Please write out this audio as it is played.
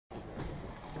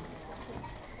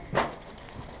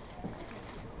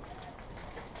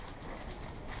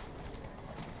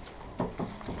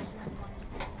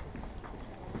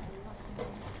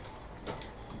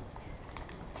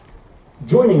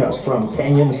joining us from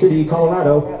Canon City,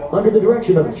 Colorado, under the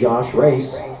direction of Josh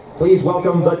Race, please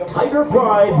welcome the Tiger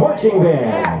Pride Marching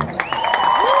Band.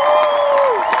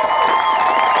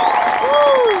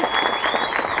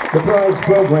 The Pride's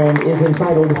program is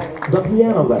entitled The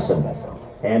Piano Lesson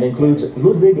and includes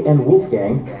Ludwig and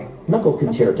Wolfgang, Knuckle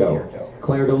Concerto,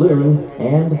 Clair de Lune,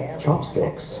 and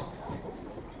Chopstix.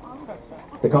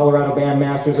 The Colorado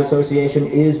Bandmasters Association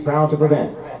is proud to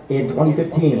present in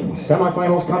 2015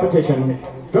 semifinals competition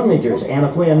drum majors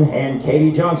Anna Flynn and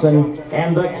Katie Johnson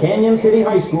and the Canon City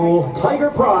High School Tiger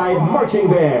Pride Marching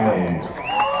Band.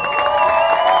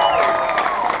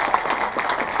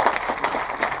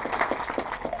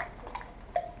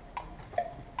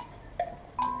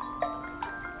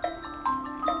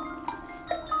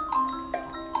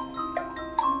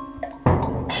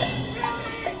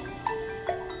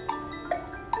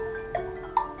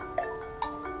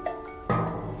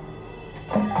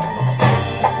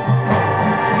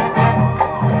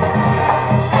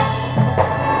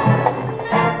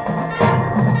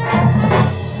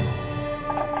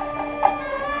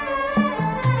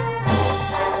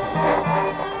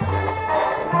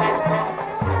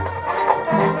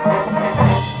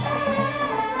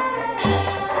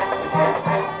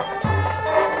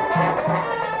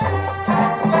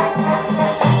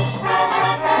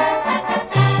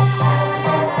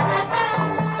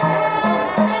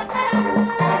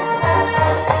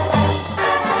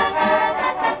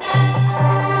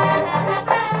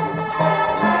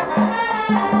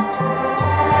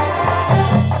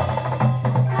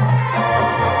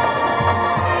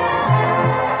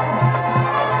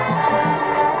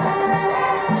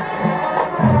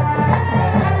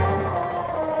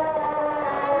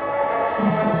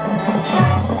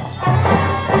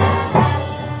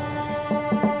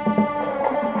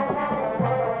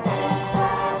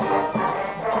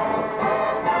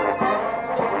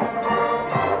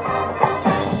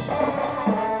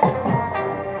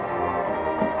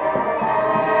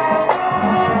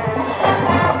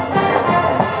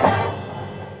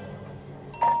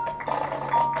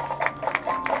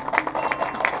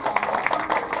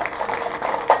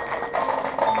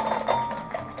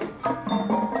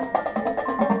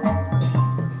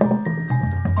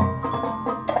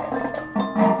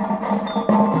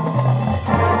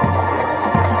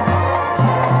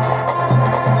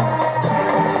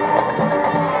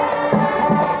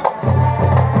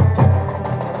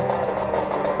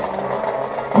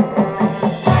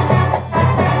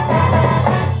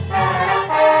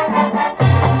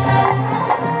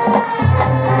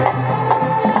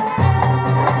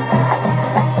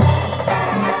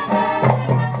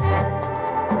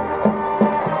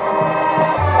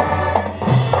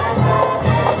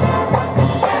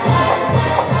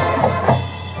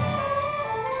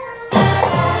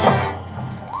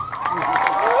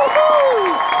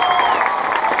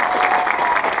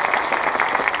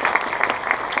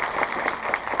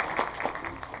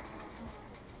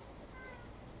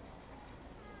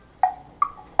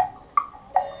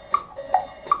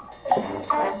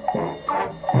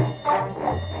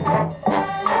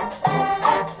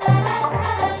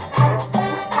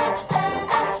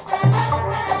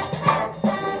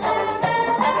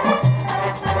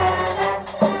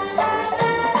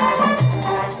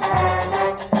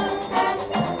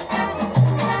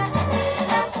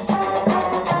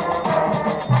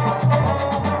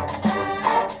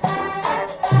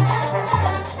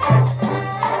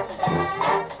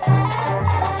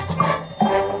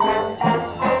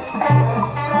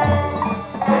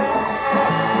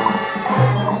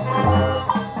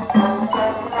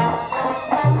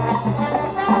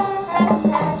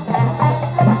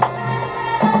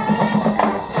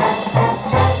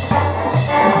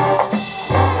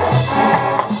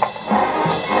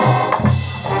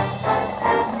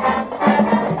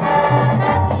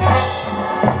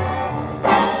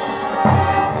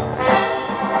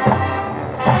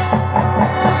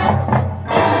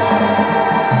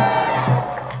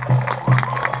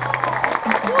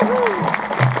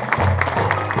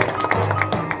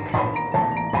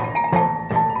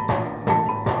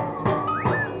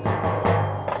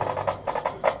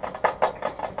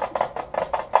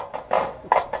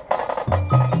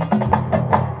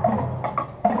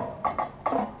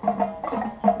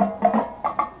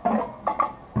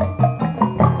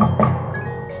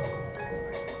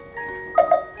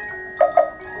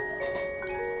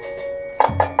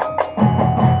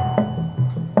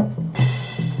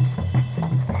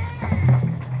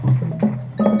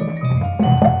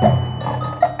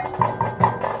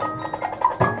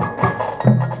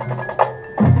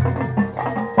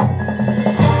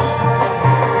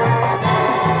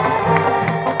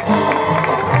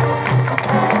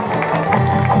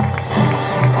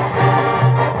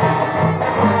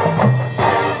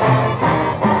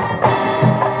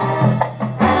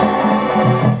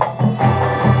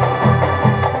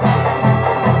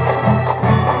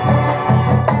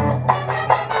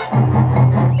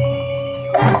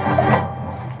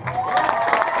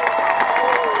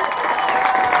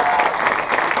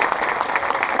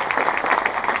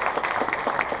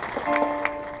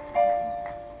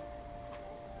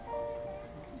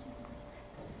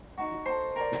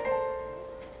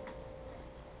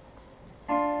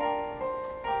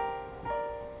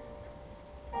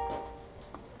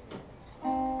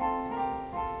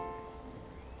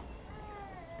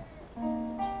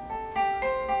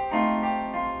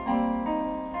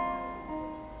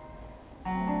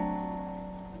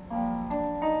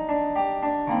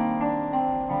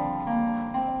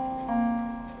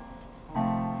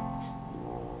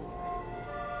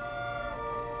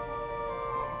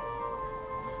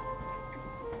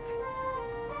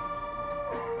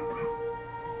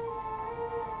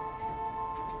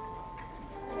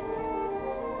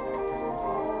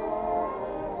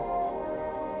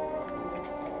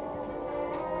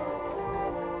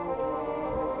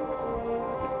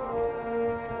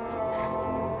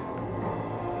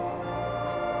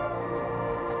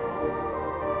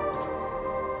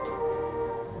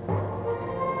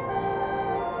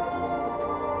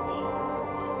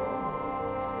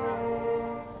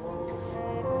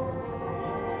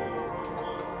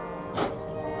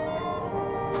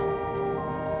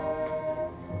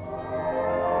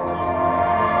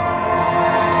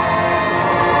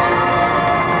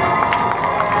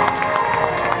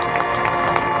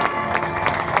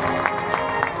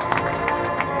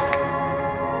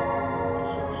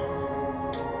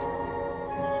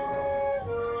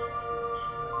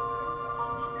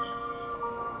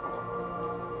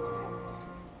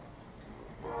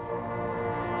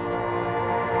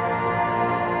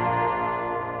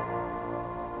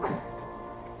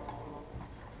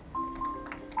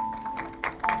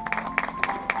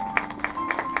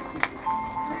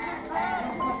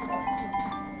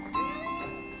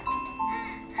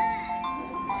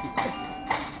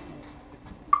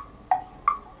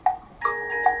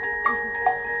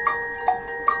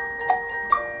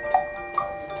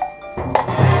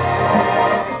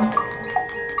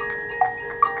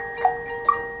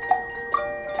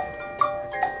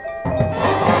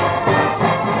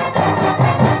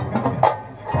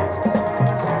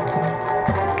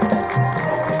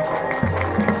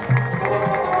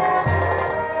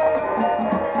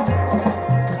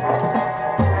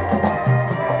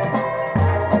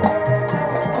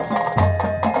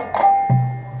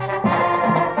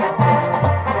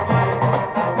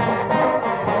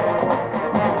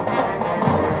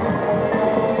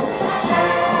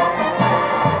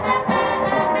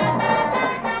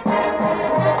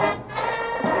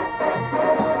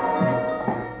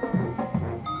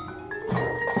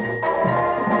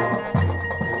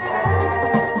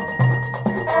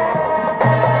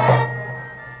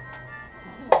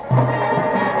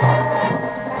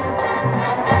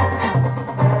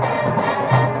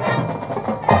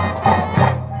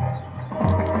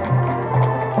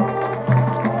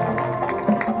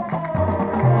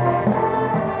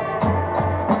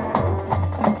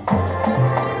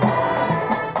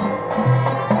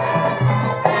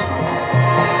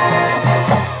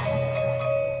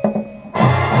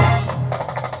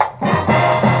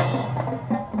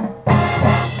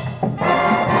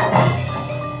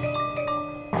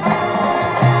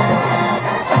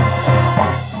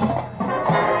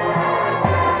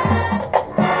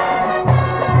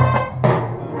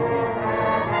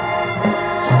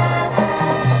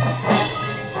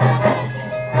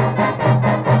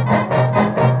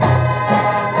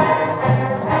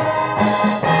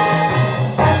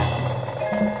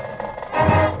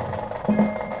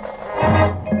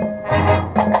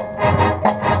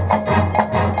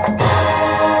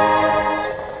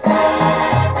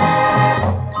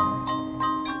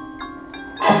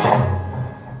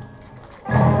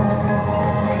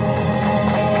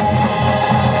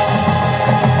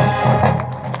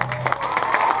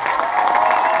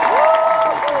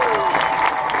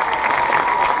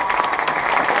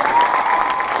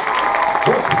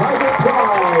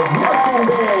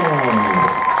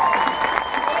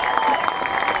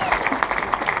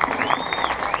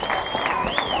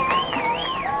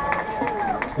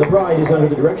 Pride is under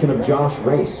the direction of Josh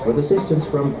Race, with assistance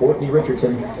from Courtney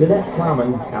Richardson, Danette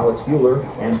Plowman, Alex Bueller,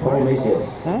 and Paul Macias.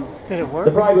 Huh? Did it work?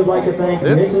 The Pride would like to thank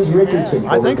Mrs. Richardson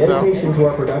for her dedication to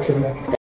our production.